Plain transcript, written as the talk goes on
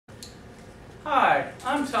Hi,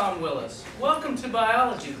 I'm Tom Willis. Welcome to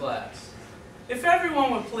biology class. If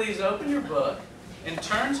everyone would please open your book and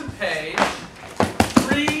turn to page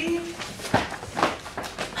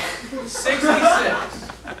 366.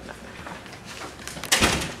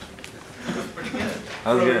 Pretty good.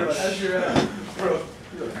 That was good. That's your bro.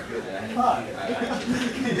 Hi.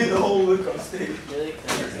 You did the whole look on stage.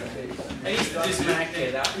 I used to do some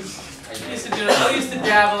acting. I used to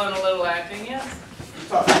dabble in a little acting, yeah.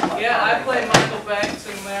 Yeah, I played Michael Banks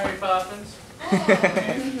and Mary Poppins.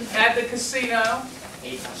 At the casino.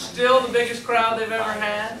 Still the biggest crowd they've ever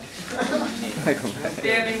had.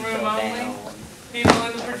 Standing room only. People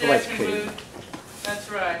in the projection booth. That's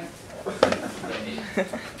right.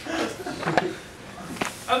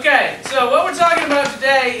 Okay, so what we're talking about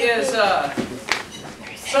today is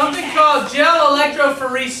something called gel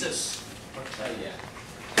electrophoresis.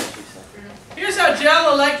 Here's how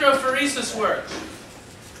gel electrophoresis works.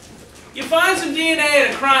 You find some DNA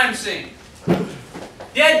at a crime scene.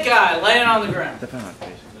 Dead guy laying on the ground.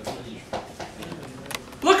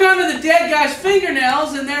 Look under the dead guy's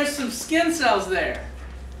fingernails and there's some skin cells there.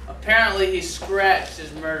 Apparently he scratched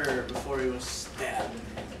his murderer before he was stabbed in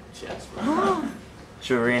the chest.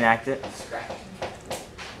 Should we reenact it?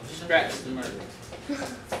 Scratched the murderer.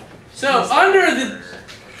 So under the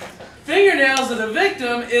fingernails of the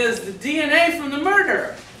victim is the DNA from the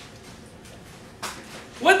murderer.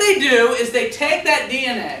 What they do is they take that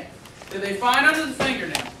DNA that they find under the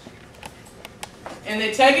fingernails and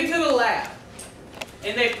they take it to the lab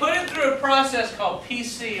and they put it through a process called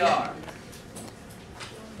PCR.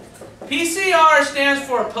 PCR stands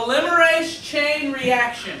for polymerase chain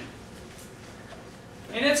reaction.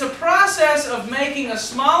 And it's a process of making a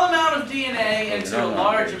small amount of DNA into a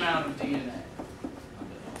large amount of DNA.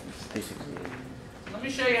 Let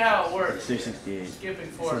me show you how it works. 368.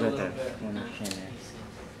 Skipping forward a little bit.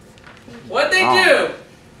 What they do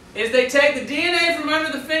is they take the DNA from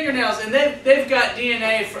under the fingernails, and they've got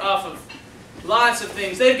DNA off of lots of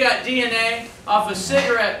things. They've got DNA off a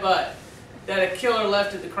cigarette butt that a killer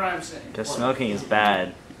left at the crime scene. Because smoking is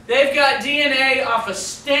bad. They've got DNA off a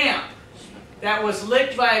stamp that was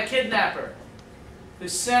licked by a kidnapper who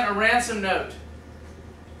sent a ransom note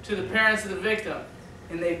to the parents of the victim.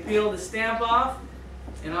 And they peeled the stamp off,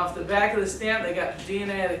 and off the back of the stamp they got the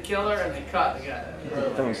DNA of the killer, and they caught the guy.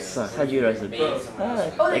 Those suck. How'd you guys do it?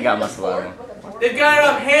 They got muscle out of them. They've got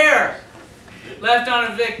enough hair left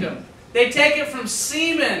on a victim. They take it from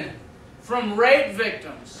semen from rape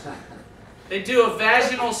victims. They do a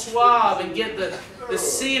vaginal swab and get the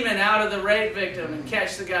semen out of the rape victim and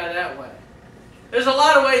catch the guy that way. There's a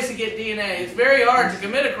lot of ways to get DNA. It's very hard to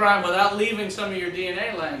commit a crime without leaving some of your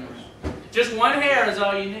DNA laying there. Just one hair is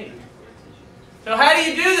all you need. So how do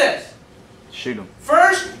you do this? Shoot them.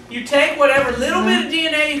 First, you take whatever little bit of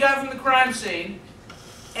DNA you got from the crime scene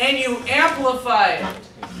and you amplify it.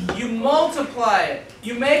 You multiply it.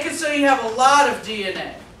 You make it so you have a lot of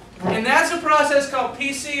DNA. And that's a process called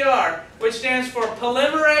PCR, which stands for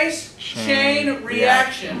polymerase chain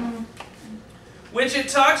reaction, which it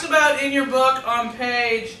talks about in your book on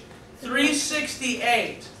page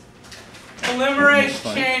 368. Polymerase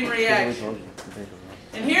chain reaction.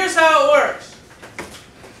 And here's how it works.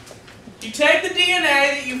 You take the DNA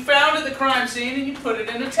that you found at the crime scene and you put it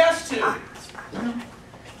in a test tube.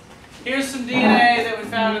 Here's some DNA that we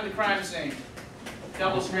found at the crime scene.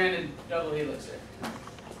 Double-stranded, double helix there.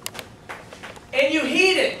 And you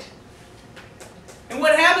heat it. And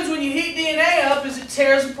what happens when you heat DNA up is it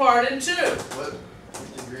tears apart in two. What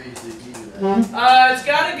degrees did you do that? It's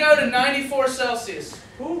got to go to 94 Celsius.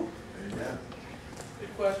 Ooh.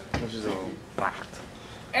 Good question. Which is a little black.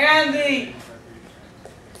 And the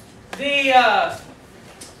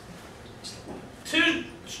two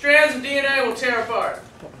strands of DNA will tear apart.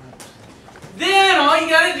 Then all you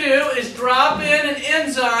got to do is drop in an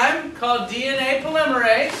enzyme called DNA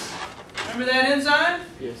polymerase. Remember that enzyme?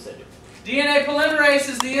 Yes, I do. DNA polymerase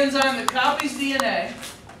is the enzyme that copies DNA.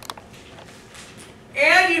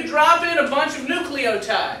 And you drop in a bunch of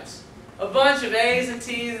nucleotides. A bunch of A's and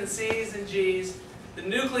T's and C's and G's. The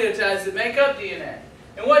nucleotides that make up DNA.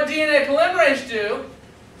 And what DNA polymerase do,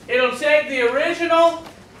 it'll take the original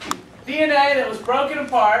DNA that was broken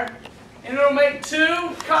apart and it'll make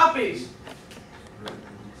two copies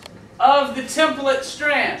of the template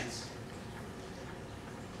strands.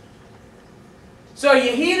 So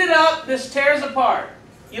you heat it up, this tears apart.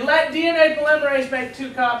 You let DNA polymerase make two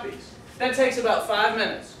copies. That takes about 5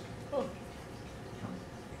 minutes.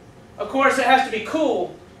 Of course, it has to be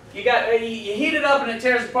cool. You heat it up and it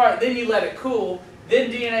tears apart, then you let it cool, then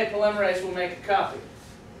DNA polymerase will make a copy.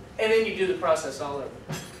 And then you do the process all over.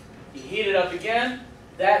 You heat it up again,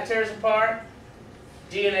 that tears apart,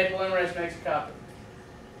 DNA polymerase makes a copy.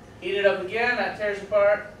 Heat it up again, that tears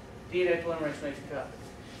apart, DNA polymerase makes a copy.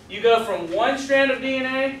 You go from one strand of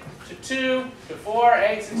DNA to 2 to 4,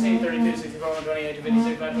 8, 16, 32, 64, 128,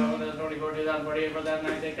 56, 512, 24, 2048,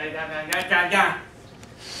 49,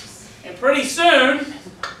 and pretty soon,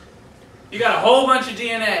 you got a whole bunch of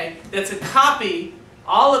DNA that's a copy,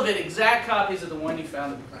 all of it exact copies of the one you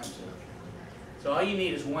found at the crime scene. So all you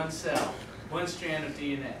need is one cell, one strand of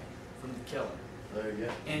DNA from the killer. There you go.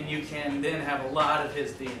 And you can then have a lot of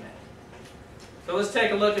his DNA. So let's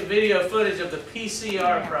take a look at video footage of the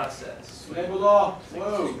PCR process. Enabled all.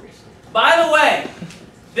 Whoa. By the way,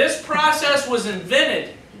 this process was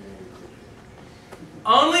invented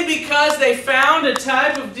only because they found a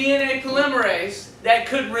type of DNA polymerase that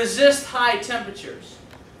could resist high temperatures.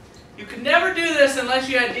 You could never do this unless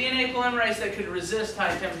you had DNA polymerase that could resist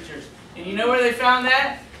high temperatures. And you know where they found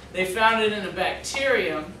that? They found it in a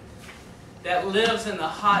bacterium that lives in the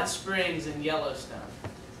hot springs in Yellowstone.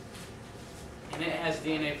 And it has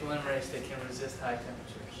DNA polymerase that can resist high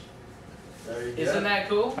temperatures. There you go. Isn't that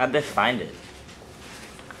cool? How'd they find it?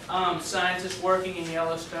 Scientists working in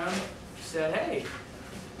Yellowstone said, hey,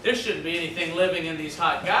 there shouldn't be anything living in these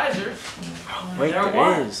hot geysers. Wait, There there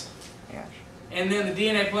was. is. Yeah. And then the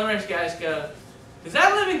DNA polymerase guys go, does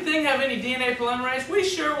that living thing have any DNA polymerase? We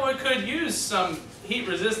sure could use some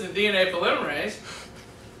heat-resistant DNA polymerase.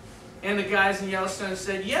 And the guys in Yellowstone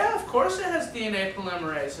said, yeah, of course it has DNA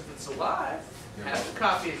polymerase if it's alive. It has to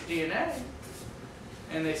copy its DNA.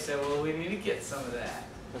 And they said, well, we need to get some of that.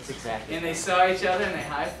 That's exactly. And they saw each other and they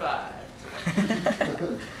high-fived.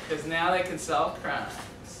 Because now they can solve crimes.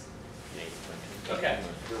 Okay.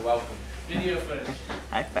 You're welcome. Video footage.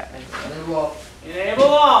 High five. Enabled all. Enable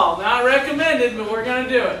all. Not recommended, but we're going to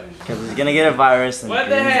do it. Because he's gonna get a virus and What he's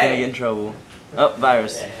the heck? gonna get in trouble. Oh,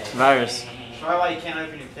 virus. Virus. Try why you can't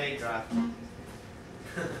open your pay drive.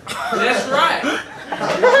 That's right.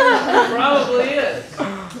 Probably is.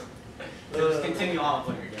 Just continue on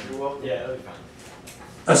with what you're doing. You're welcome. Yeah, it'll be fine.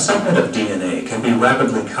 A segment of DNA can be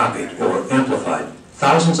rapidly copied or amplified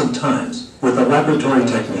thousands of times with a laboratory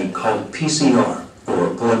technique called PCR, or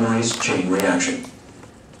polymerase chain reaction.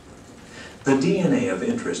 The DNA of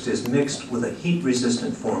interest is mixed with a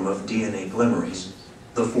heat-resistant form of DNA polymerase,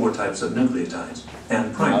 the 4 types of nucleotides,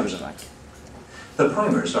 and primers. The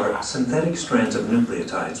primers are synthetic strands of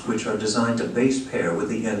nucleotides which are designed to base pair with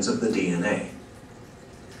the ends of the DNA.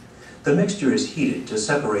 The mixture is heated to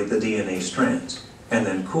separate the DNA strands, and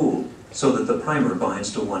then cooled so that the primer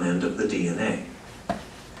binds to one end of the DNA.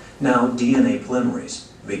 Now DNA polymerase,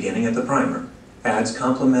 beginning at the primer, adds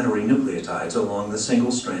complementary nucleotides along the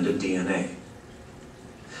single-stranded DNA.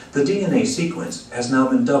 The DNA sequence has now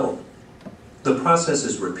been doubled. The process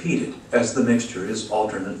is repeated as the mixture is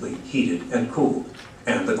alternately heated and cooled,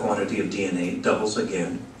 and the quantity of DNA doubles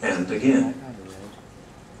again and again.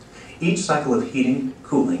 Each cycle of heating,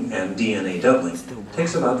 cooling, and DNA doubling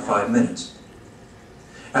takes about 5 minutes.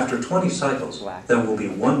 After 20 cycles, there will be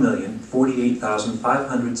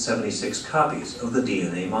 1,048,576 copies of the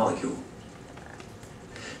DNA molecule.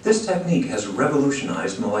 This technique has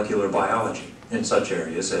revolutionized molecular biology in such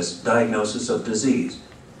areas as diagnosis of disease,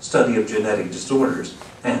 study of genetic disorders,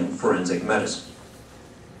 and forensic medicine.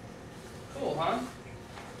 Cool, huh?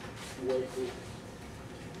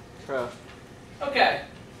 Bro. Okay.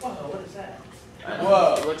 Whoa, what is that?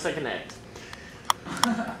 Whoa. It looks like an egg.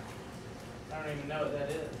 I don't even know what that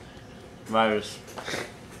is. Virus.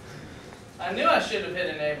 I knew I should have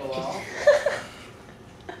hit enable all.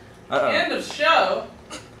 Uh-oh. End of show.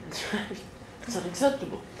 That's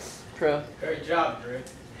unacceptable. Pro. Great job, Drew.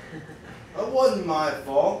 That wasn't my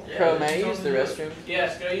fault. Pro, may I use the restroom?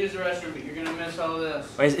 Yes, go use the restroom, but you're going to miss all of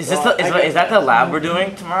this. Wait, is that the lab we're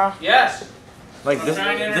doing tomorrow? Yes, Like I'm this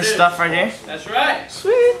trying to this introduce. stuff right here? that's right.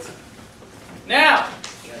 Sweet. Now,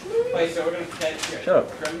 Wait, so we're going to catch Shut up.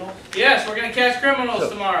 criminals? yes, we're going to catch criminals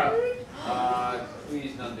tomorrow.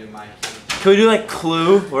 Please don't do my kid. Can we do like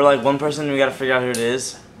Clue, where like one person we gotta figure out who it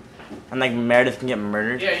is, and like Meredith can get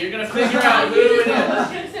murdered? Yeah, you're going to figure out who it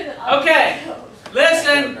is. Okay,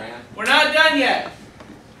 listen, we're not done yet.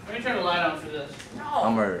 Let me turn the light on for this.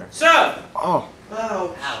 I'll murder. So, Oh.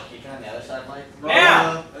 Oh. Ow, can you turn on the other side, Mike?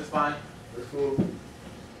 Now. That's fine. That's cool.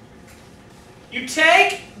 you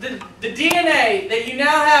take the DNA that you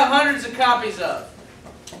now have hundreds of copies of,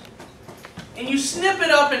 and you snip it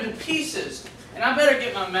up into pieces. And I better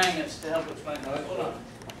get my magnets to help explain that. Hold on.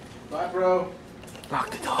 Bye, bro. Lock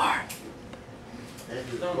the door.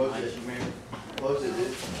 Andrew, Don't close mind it. you, man. Close it,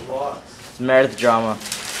 dude. Lock. It's Meredith drama.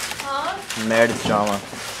 Huh? Meredith drama.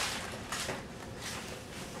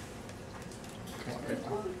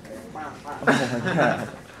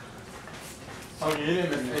 Oh, you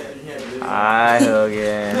didn't even say you can't do it. Hi,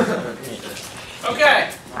 Hogan.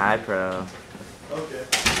 Okay, Hi, Pro. Okay.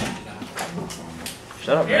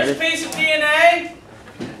 Shut up, here's a Meredith. piece of DNA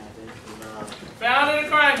found in a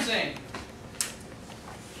crime scene.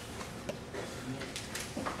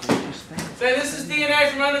 Say this is DNA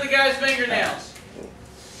from under the guy's fingernails.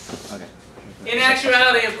 Okay. In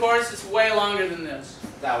actuality, of course, it's way longer than this.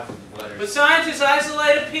 Thousands of letters. But scientists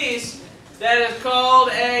isolate a piece that is called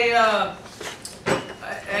a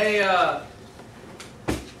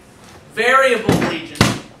variable region,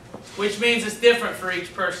 which means it's different for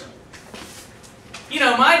each person. You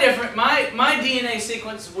know, my DNA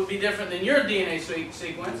sequence would be different than your DNA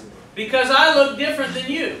sequence because I look different than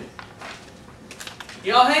you.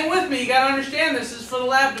 Y'all hang with me. You got to understand this is for the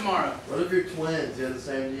lab tomorrow. What if you're twins? You have the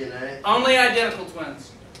same DNA? Only identical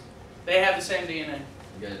twins. They have the same DNA.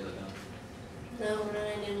 You guys look down. No, we're not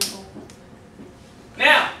identical.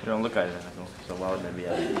 Now, You don't look identical, so why would they be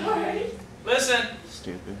identical? listen.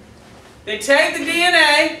 Stupid. They take the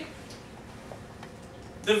DNA,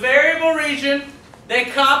 the variable region, they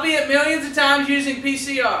copy it millions of times using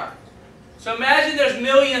PCR. So imagine there's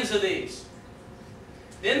millions of these.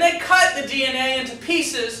 Then they cut the DNA into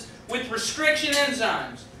pieces with restriction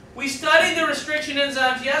enzymes. We studied the restriction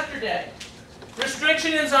enzymes yesterday.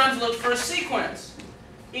 Restriction enzymes look for a sequence.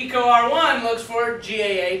 EcoR1 looks for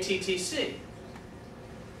GAA-TTC.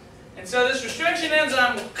 And so this restriction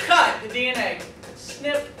enzyme will cut the DNA.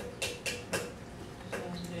 Snip,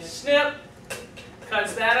 snip,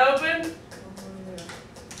 cuts that open.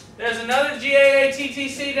 There's another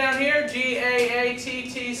GAA-TTC down here,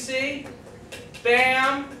 GAA-TTC.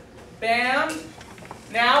 Bam, bam.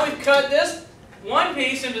 Now we've cut this one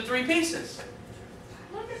piece into 3 pieces.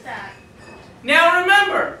 Look at that. Now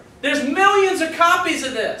remember, there's millions of copies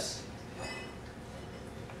of this.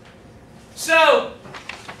 So,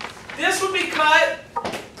 this would be cut,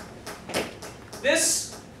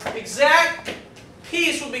 this exact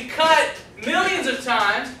piece would be cut millions of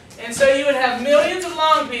times, and so you would have millions of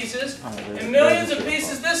long pieces and millions of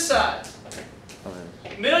pieces this size.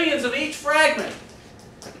 Millions of each fragment.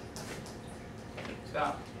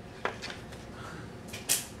 Stop.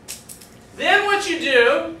 Then what you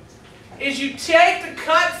do is you take the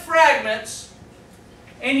cut fragments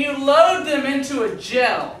and you load them into a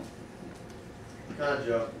gel. What kind of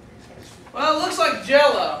joke? Well, it looks like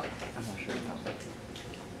Jell-O. I'm not sure.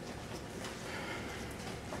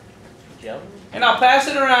 Joe? And I'll pass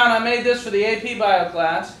it around. I made this for the AP Bio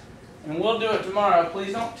class. And we'll do it tomorrow.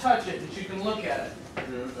 Please don't touch it, but you can look at it.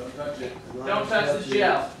 Drew, don't touch it. Don't touch the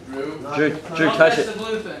gel. Drew. Drew, Don't touch touch it. the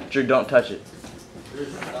blue thing. Drew, don't touch it.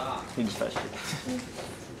 Stop. He just touched it.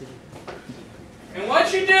 And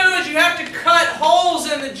what you do is you have to cut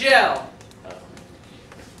holes in the gel.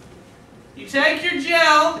 You take your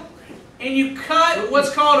gel and you cut what's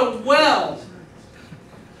called a weld.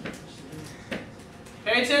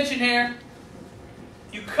 Pay attention here.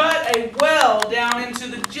 You cut a well down into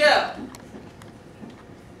the gel.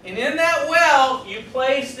 And in that well, you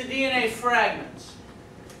place the DNA fragments.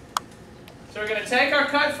 So we're going to take our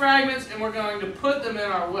cut fragments and we're going to put them in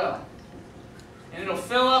our well. And it'll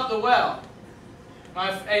fill up the well.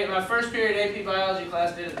 My first period AP Biology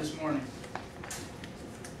class did it this morning.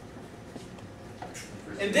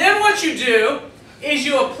 And then what you do is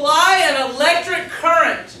you apply an electric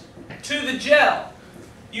current to the gel.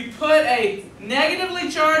 You put a negatively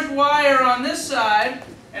charged wire on this side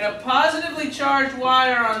and a positively charged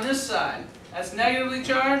wire on this side. That's negatively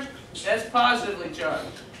charged, that's positively charged.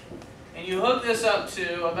 And you hook this up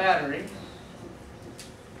to a battery.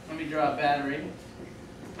 Let me draw a battery.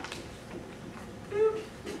 Boop,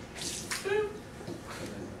 boop.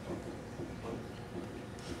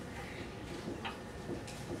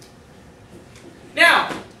 Now,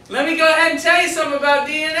 let me go ahead and tell you something about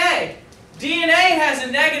DNA. DNA has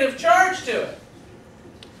a negative charge to it.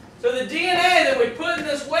 So the DNA that we put in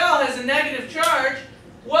this well has a negative charge.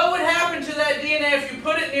 What would happen to that DNA if you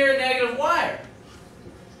put it near a negative wire?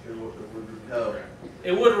 It would repel.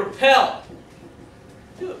 It would repel.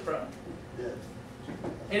 Do it, bro. Yeah.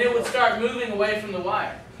 And it would start moving away from the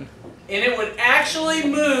wire. And it would actually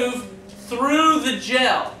move through the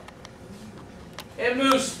gel. It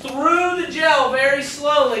moves through the gel very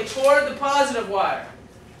slowly toward the positive wire.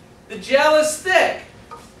 The gel is thick.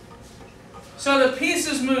 So the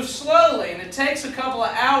pieces move slowly, and it takes a couple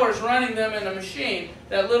of hours running them in a machine.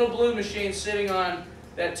 That little blue machine sitting on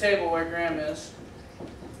that table where Graham is.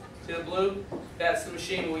 See the blue? That's the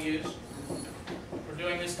machine we'll use. We're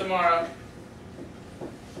doing this tomorrow.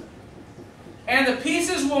 And the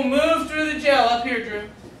pieces will move through the gel. Up here, Drew.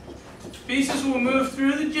 Pieces will move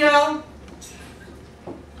through the gel.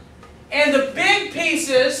 And the big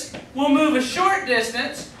pieces will move a short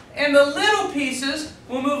distance, and the little pieces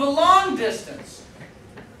will move a long distance.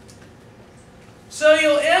 So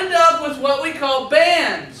you'll end up with what we call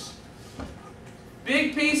bands.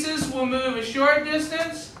 Big pieces will move a short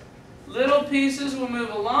distance, little pieces will move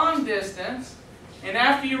a long distance, and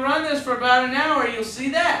after you run this for about an hour, you'll see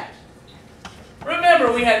that.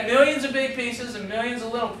 Remember, we had millions of big pieces and millions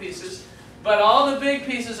of little pieces, but all the big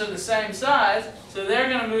pieces are the same size, so they're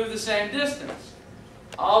going to move the same distance.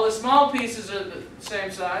 All the small pieces are the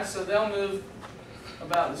same size, so they'll move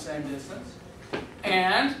about the same distance.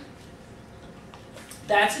 And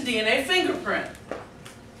that's a DNA fingerprint.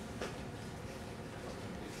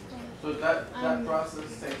 So that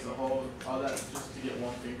process takes all that just to get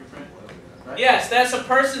one fingerprint, right? Yes, that's a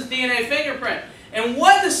person's DNA fingerprint. And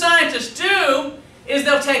what the scientists do is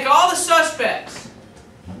they'll take all the suspects.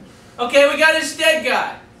 Okay, we got this dead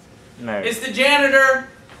guy. Meredith. It's the janitor.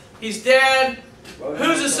 He's dead.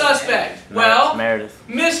 Who's a suspect? Well, Meredith.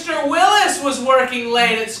 Mr. Willis was working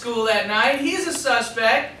late at school that night. He's a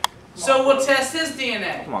suspect. So we'll test his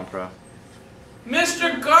DNA. Come on, pro.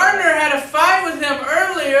 Mr. Gardner had a fight with him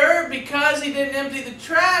earlier because he didn't empty the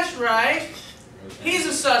trash right. He's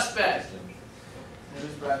a suspect.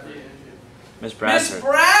 Miss Bradford. Miss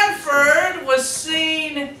Bradford was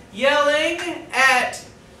seen yelling at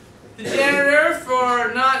the janitor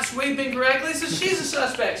for not sweeping correctly, so she's a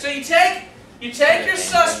suspect. So you take your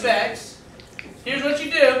suspects. Here's what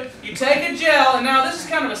you do. You take a gel, and now this is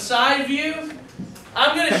kind of a side view.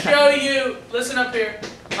 I'm going to show you, listen up here,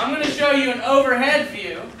 I'm going to show you an overhead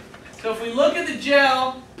view. So if we look at the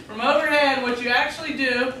gel from overhead, what you actually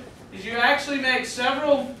do is you actually make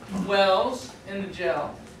several wells in the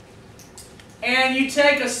gel. And you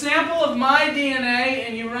take a sample of my DNA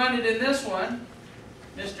and you run it in this one,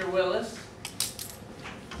 Mr. Willis.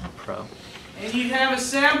 Pro. And you have a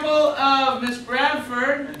sample of Miss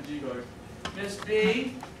Bradford, Miss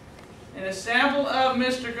B, and a sample of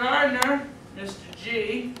Mr. Gardner, Mr.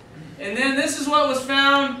 G. And then this is what was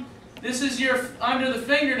found. This is your under the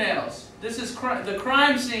fingernails. This is the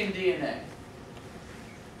crime scene DNA.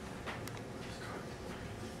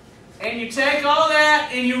 And you take all that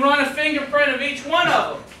and you run a fingerprint of each one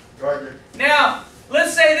of them. Gardner. Now,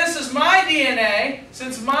 let's say this is my DNA.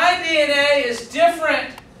 Since my DNA is different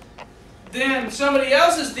than somebody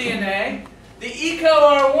else's DNA, the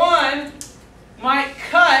EcoR1 might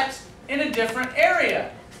cut in a different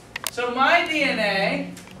area. So my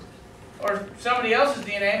DNA, or somebody else's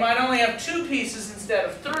DNA, might only have 2 pieces instead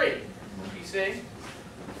of 3. You see?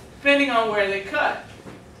 Depending on where they cut.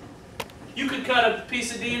 You could cut a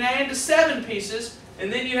piece of DNA into 7 pieces,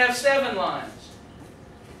 and then you have 7 lines.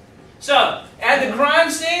 So, at the crime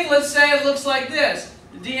scene, let's say it looks like this.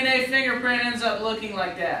 The DNA fingerprint ends up looking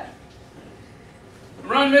like that.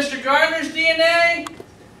 Run Mr. Gardner's DNA.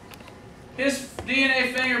 His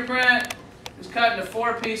DNA fingerprint is cut into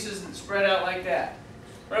 4 pieces and spread out like that.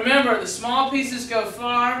 Remember, the small pieces go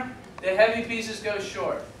far, the heavy pieces go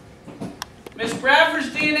short. Miss Bradford's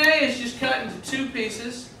DNA is just cut into 2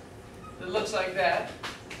 pieces. It looks like that.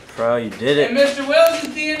 Pro, you did it. And Mr. Wills'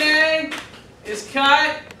 DNA is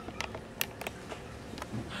cut.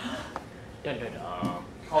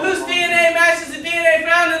 Whose DNA matches the DNA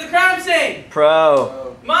found at the crime scene?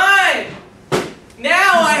 Pro. Mine!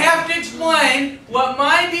 Now I have to explain what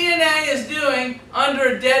my DNA is doing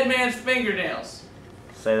under a dead man's fingernails.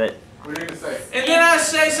 Say that. What are you going to say? And then I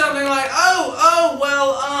say something like,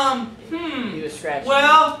 He was scratching.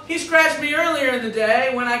 well, he scratched me earlier in the day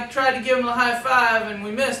when I tried to give him a high five and we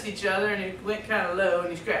missed each other and he went kind of low and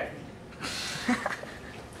he scratched me.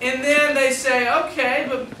 And then they say, okay,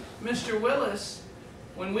 but Mr. Willis,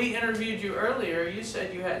 when we interviewed you earlier, you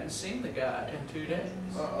said you hadn't seen the guy in 2 days.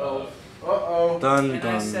 Uh-oh. Uh-oh. Dun, And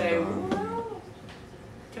dun, I say, dun. well,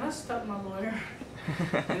 can I stop my lawyer?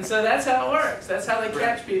 And so that's how it works. That's how they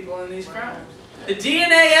catch people in these crimes. The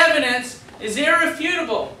DNA evidence is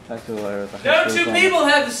irrefutable. Back to the lawyer with the No high 2 school people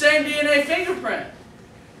have the same DNA fingerprint.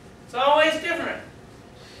 It's always different.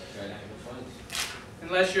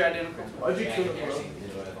 Unless you're identical. Why'd you kill him, bro?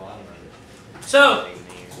 So,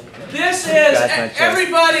 this is,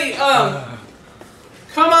 everybody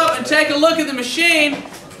come up and take a look at the machine.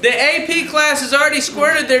 The AP class has already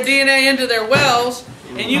squirted their DNA into their wells,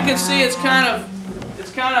 and you can see it's kind of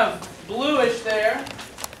bluish there.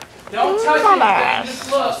 Don't touch anything,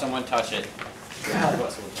 just look. Someone touch it.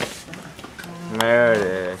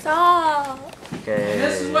 Meredith. Stop. Okay. And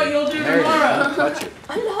this is what you'll do tomorrow. Touch it.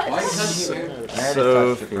 I'm not. Why are you touching it?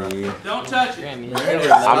 Sophie. Don't touch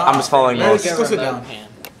it. I'm just following most. Go sit down.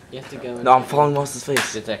 You have to go. No, I'm following Moses'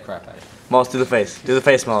 face. Get that crap out of it. Moss, do the face. Do the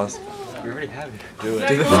face, Moss. already have it. Do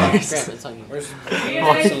Do the face. Crap, it's on you.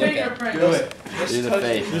 DNA fingerprint. Do it. Do the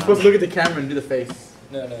face. You're supposed to look at the camera and do the face.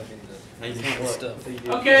 No, no. Stuff.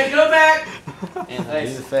 Okay, go back. Do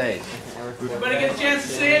the face. Everybody get a chance to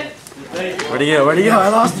see it? Where'd he go? Where'd he go? I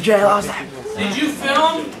lost the J. I lost it. Did you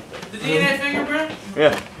film the DNA fingerprint?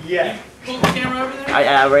 Yeah. Yeah. Pull the camera over there?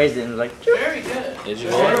 I raised it and was like, Very good. Did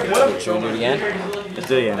you? Should we do it again? let's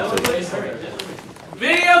do it again. Let's do it again.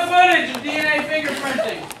 Video footage of DNA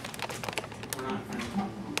fingerprinting.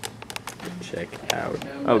 Check out.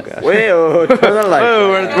 Oh gosh. Wait, oh, turn the light. Whoa,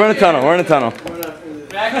 we're in a tunnel. We're in a tunnel.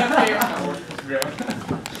 Back up here.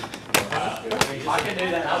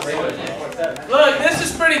 Look, this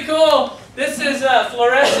is pretty cool. This is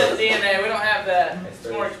fluorescent DNA. We don't have that. It's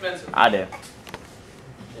more expensive. I do.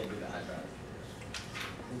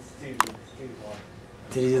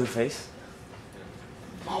 Did he do the face?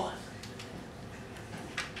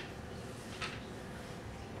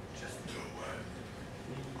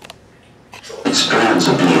 Strands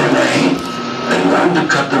of DNA, they learn to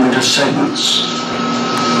cut them into segments.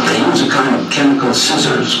 They use a kind of chemical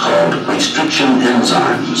scissors called restriction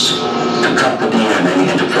enzymes to cut the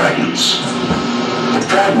DNA into fragments. The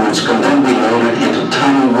fragments can then be loaded into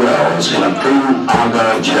tiny wells in a thin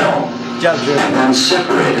agar gel and then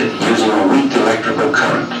separated using a weak electrical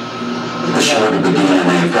current. The shorter the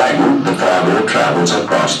DNA fragment, the farther it travels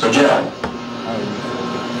across the gel.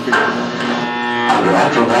 Under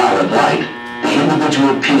ultraviolet light, the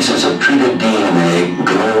individual pieces of treated DNA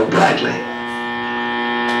glow brightly.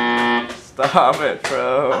 Stop it,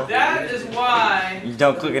 bro. That is why You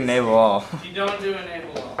don't click enable all. you don't do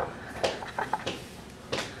enable all.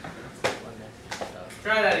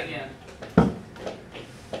 Try that again.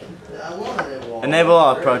 Enable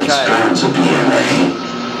all, pro. Try it. Strands of DNA,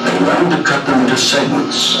 they learn to cut them into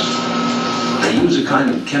segments. They use a kind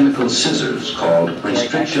of chemical scissors called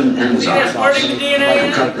restriction See that squirting the enzymes to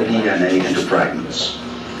DNA? cut the DNA into fragments.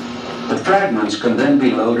 The fragments can then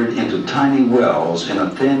be loaded into tiny wells in a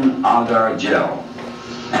thin agar gel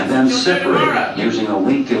and then separated using a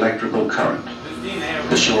weak electrical current.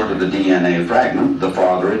 The shorter the DNA fragment, the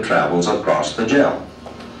farther it travels across the gel.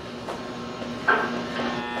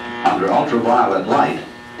 Under ultraviolet light,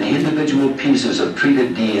 the individual pieces of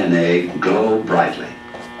treated DNA glow brightly.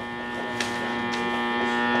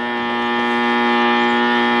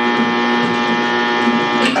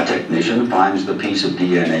 A technician finds the piece of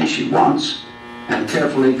DNA she wants and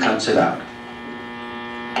carefully cuts it out.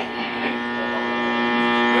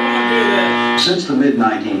 Since the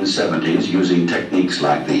mid-1970s, using techniques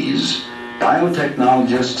like these,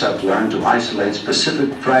 biotechnologists have learned to isolate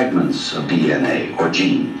specific fragments of DNA or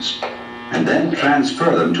genes, and then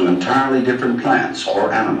transfer them to entirely different plants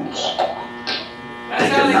or animals. They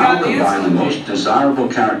can now combine the most desirable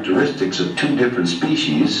characteristics of two different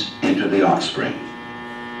species into the offspring.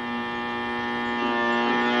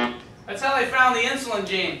 That's how they found the insulin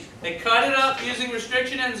gene. They cut it up using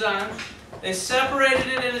restriction enzymes, they separated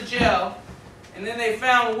it in a gel, and then they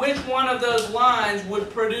found which one of those lines would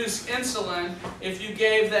produce insulin if you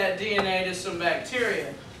gave that DNA to some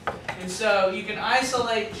bacteria. And so you can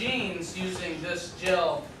isolate genes using this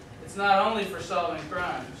gel. It's not only for solving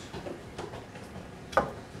crimes.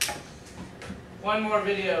 One more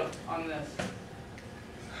video on this.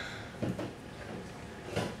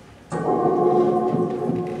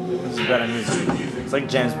 This is better music. It's like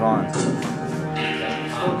James Bond.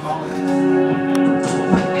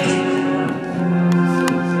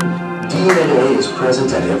 DNA is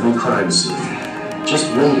present at every crime scene,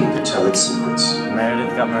 just waiting to tell its secrets.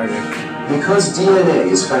 Meredith got murdered. Because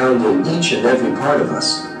DNA is found in each and every part of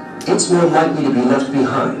us, it's more likely to be left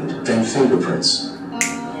behind than fingerprints.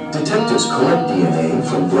 Detectives collect DNA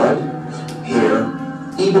from blood, hair,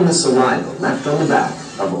 even the saliva left on the back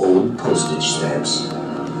of old postage stamps.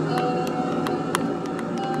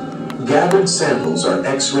 Gathered samples are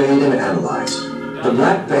X-rayed and analyzed. The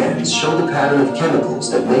black bands show the pattern of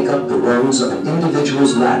chemicals that make up the rungs of an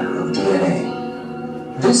individual's ladder of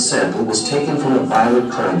DNA. This sample was taken from a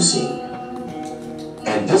violent crime scene.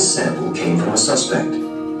 And this sample came from a suspect.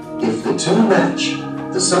 If the two match,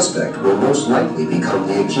 the suspect will most likely become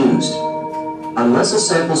the accused. Unless a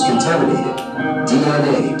sample is contaminated,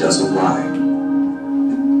 DNA doesn't lie.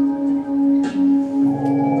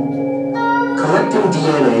 Collecting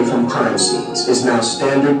DNA from crime scenes is now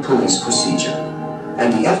standard police procedure,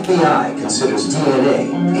 and the FBI considers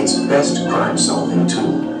DNA its best crime-solving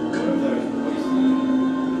tool.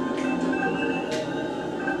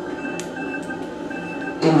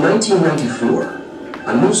 In 1994,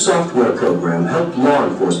 a new software program helped law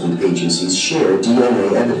enforcement agencies share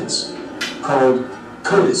DNA evidence, called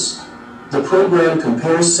CODIS, The program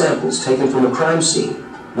compares samples taken from a crime scene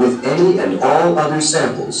with any and all other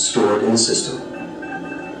samples stored in the system.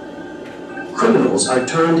 Criminals are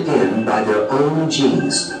turned in by their own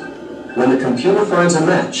genes. When the computer finds a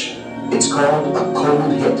match, it's called a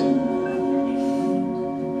cold hit.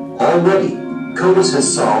 Already, CODIS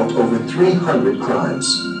has solved over 300 crimes.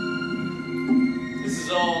 This is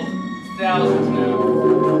old. It's thousands now.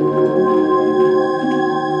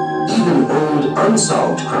 Even old,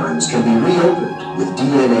 unsolved crimes can be reopened with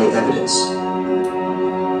DNA evidence.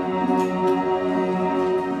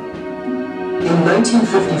 In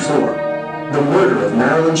 1954, the murder of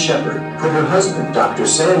Marilyn Shepard put her husband, Dr.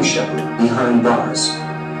 Sam Shepard, behind bars.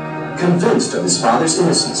 Convinced of his father's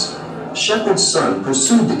innocence, Shepard's son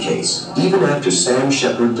pursued the case even after Sam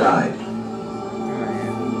Shepard died.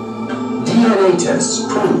 DNA tests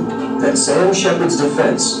proved that Sam Shepard's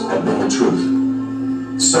defense had been the truth.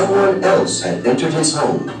 Someone else had entered his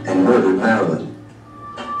home and murdered Marilyn.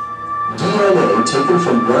 DNA taken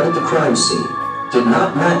from blood at the crime scene did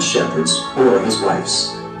not match Shepard's or his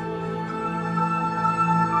wife's.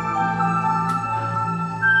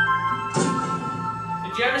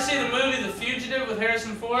 Did you ever see the movie The Fugitive with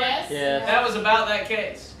Harrison Ford? Yes. Yeah. That was about that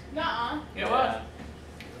case. Nuh-uh. It was.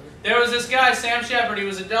 There was this guy, Sam Shepard, he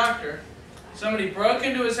was a doctor. Somebody broke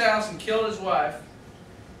into his house and killed his wife.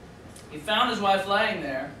 He found his wife laying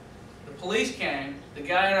there. The police came. The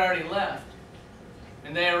guy had already left.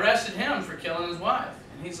 And they arrested him for killing his wife.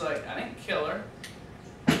 And he's like, I didn't kill her.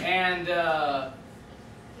 And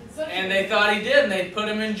they thought he did, and they put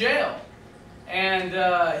him in jail. And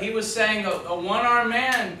he was saying a one-armed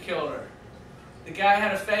man killed her. The guy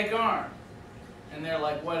had a fake arm. And they're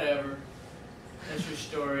like, whatever. That's your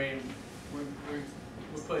story. We're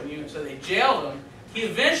putting you in. So they jailed him. He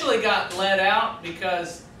eventually got let out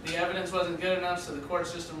because the evidence wasn't good enough, so the court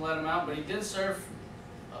system let him out. But he did serve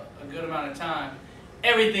a good amount of time.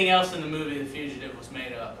 Everything else in the movie The Fugitive was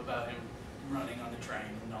made up about him running on the train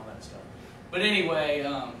and all that stuff. But anyway,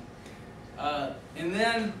 and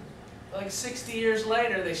then like 60 years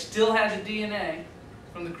later, they still had the DNA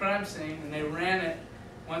from the crime scene, and they ran it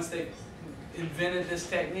once they invented this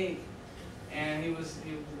technique. And he was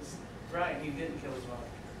right. He didn't kill his wife.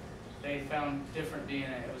 They found different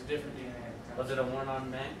DNA. It was different DNA at the time. Was it a one-armed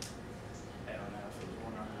man? I don't know if it was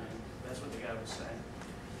one or nine. That's what the guy was saying.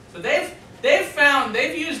 So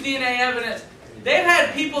they've used DNA evidence. They've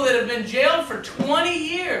had people that have been jailed for 20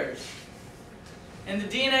 years, and the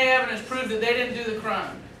DNA evidence proved that they didn't do the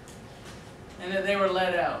crime, and that they were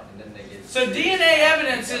let out. And then they get So DNA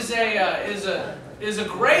evidence is a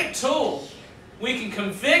great tool. We can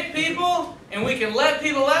convict people, and we can let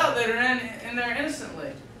people out that are in there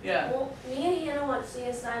innocently. Yeah. Well, me and Hannah watch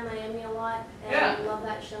CSI Miami a lot, and Yeah. we love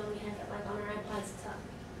that show. We have it like on our iPods and stuff,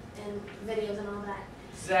 and videos and all that.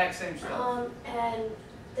 Exact same stuff. And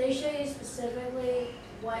they show you specifically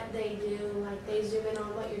what they do, like they zoom in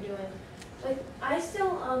on what you're doing. Like I still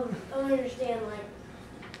don't understand, like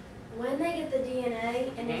when they get the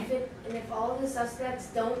DNA and if all of the suspects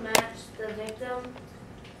don't match the victim,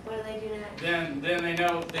 what do they do next? Then they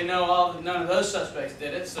know none of those suspects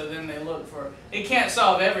did it, so then they look for it. Can't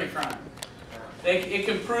solve every crime. It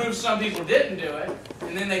can prove some people didn't do it,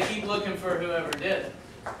 and then they keep looking for whoever did it.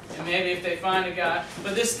 And maybe if they find a guy.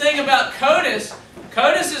 But this thing about CODIS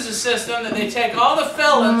is a system that they take all the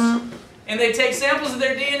felons and they take samples of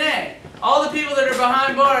their DNA. All the people that are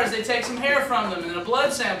behind bars, they take some hair from them and a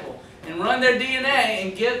blood sample and run their DNA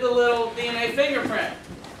and get the little DNA fingerprint.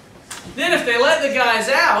 Then if they let the guys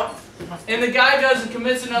out and the guy goes and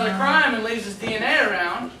commits another crime and leaves his DNA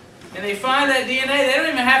around and they find that DNA, they don't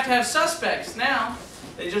even have to have suspects now.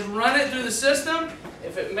 They just run it through the system.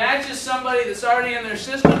 If it matches somebody that's already in their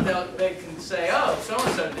system, they can say, oh,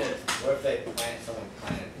 so-and-so did it. What if someone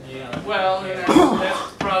planted? Yeah. Well, you know,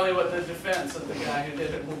 that's probably what the defense of the guy who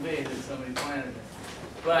did it will be, that somebody planted it.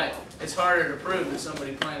 But it's harder to prove that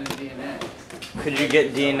somebody planted DNA. Could you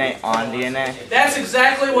get DNA on DNA? That's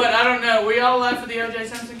exactly what, I don't know, were y'all alive for the O.J.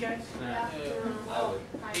 Simpson case? I would.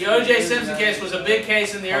 The O.J. Simpson case was a big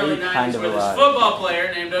case in the early 90s where this football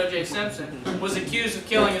player named O.J. Simpson was accused of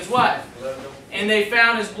killing his wife. And they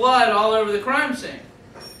found his blood all over the crime scene.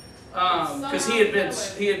 Because he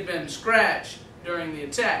had been scratched during the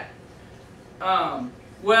attack.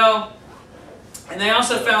 Well, and they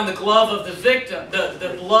also found the glove of the victim,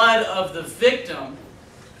 the blood of the victim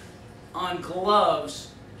on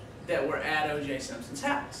gloves that were at O.J. Simpson's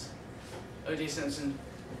house. O.J. Simpson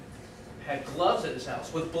had gloves at his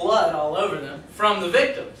house with blood all over them from the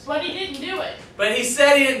victims. But he didn't do it. But he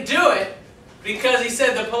said he didn't do it because he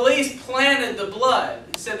said the police planted the blood.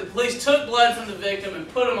 He said the police took blood from the victim and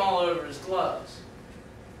put them all over his gloves.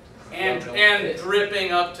 and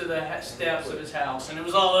dripping up to the steps of his house, and it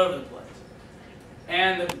was all over the place.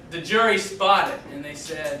 And the jury spotted, and they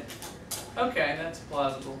said, okay, that's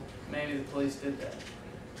plausible. Maybe the police did that.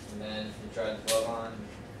 And then he tried the glove on.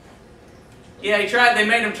 Yeah, he tried. They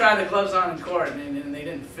made him try the gloves on in court, and they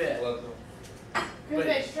didn't fit. Gloves on. But-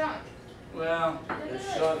 they shrunk. Well, They're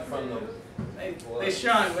shrunk from the. they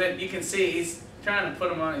shrunk, but you can see he's trying to put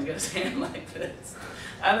them on. He's got his hand like this.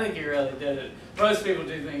 I think he really did it. Most people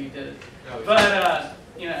do think he did it. But,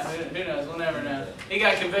 you know, who knows? We'll never know. He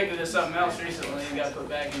got convicted of something else recently. He got put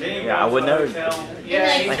back in jail. Yeah, I would never.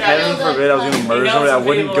 Yeah, he Like tried heaven to. forbid I was gonna murder He somebody, I held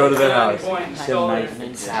wouldn't some go to people their at house. gunpoint and Till stole night, their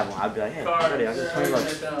and just have one. I'd be like, hey, cars, buddy, I got 20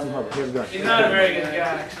 bucks. their- Here's go. He's not a very good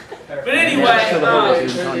guy. But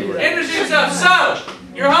anyway, interesting stuff. So,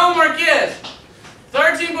 your homework is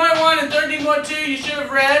 13.1 and 13.2 you should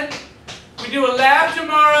have read. We do a lab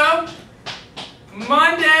tomorrow.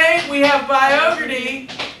 Monday, we have biography.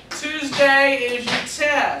 Tuesday is your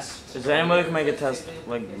test. Is there any way we can make a test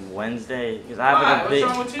like Wednesday? Because I Why? have What's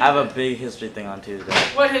wrong with like I have a big history thing on Tuesday.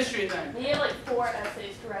 What history thing? We have like 4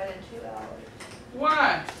 essays to write in 2 hours.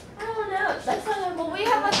 Why? I don't know. That's not well. We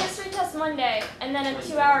have a history test Monday, and then a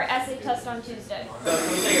 2-hour essay test on Tuesday. So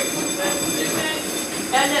can we take it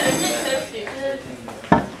Wednesday? And it's so stupid.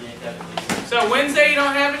 So Wednesday you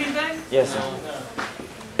don't have anything? Yes, sir.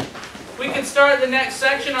 We could start the next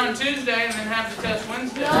section on Tuesday and then have the test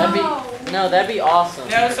Wednesday. No. No, that'd be awesome.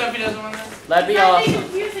 No, Sophie doesn't want that. That'd be That'd be awesome.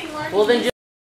 confusing learning. Well, then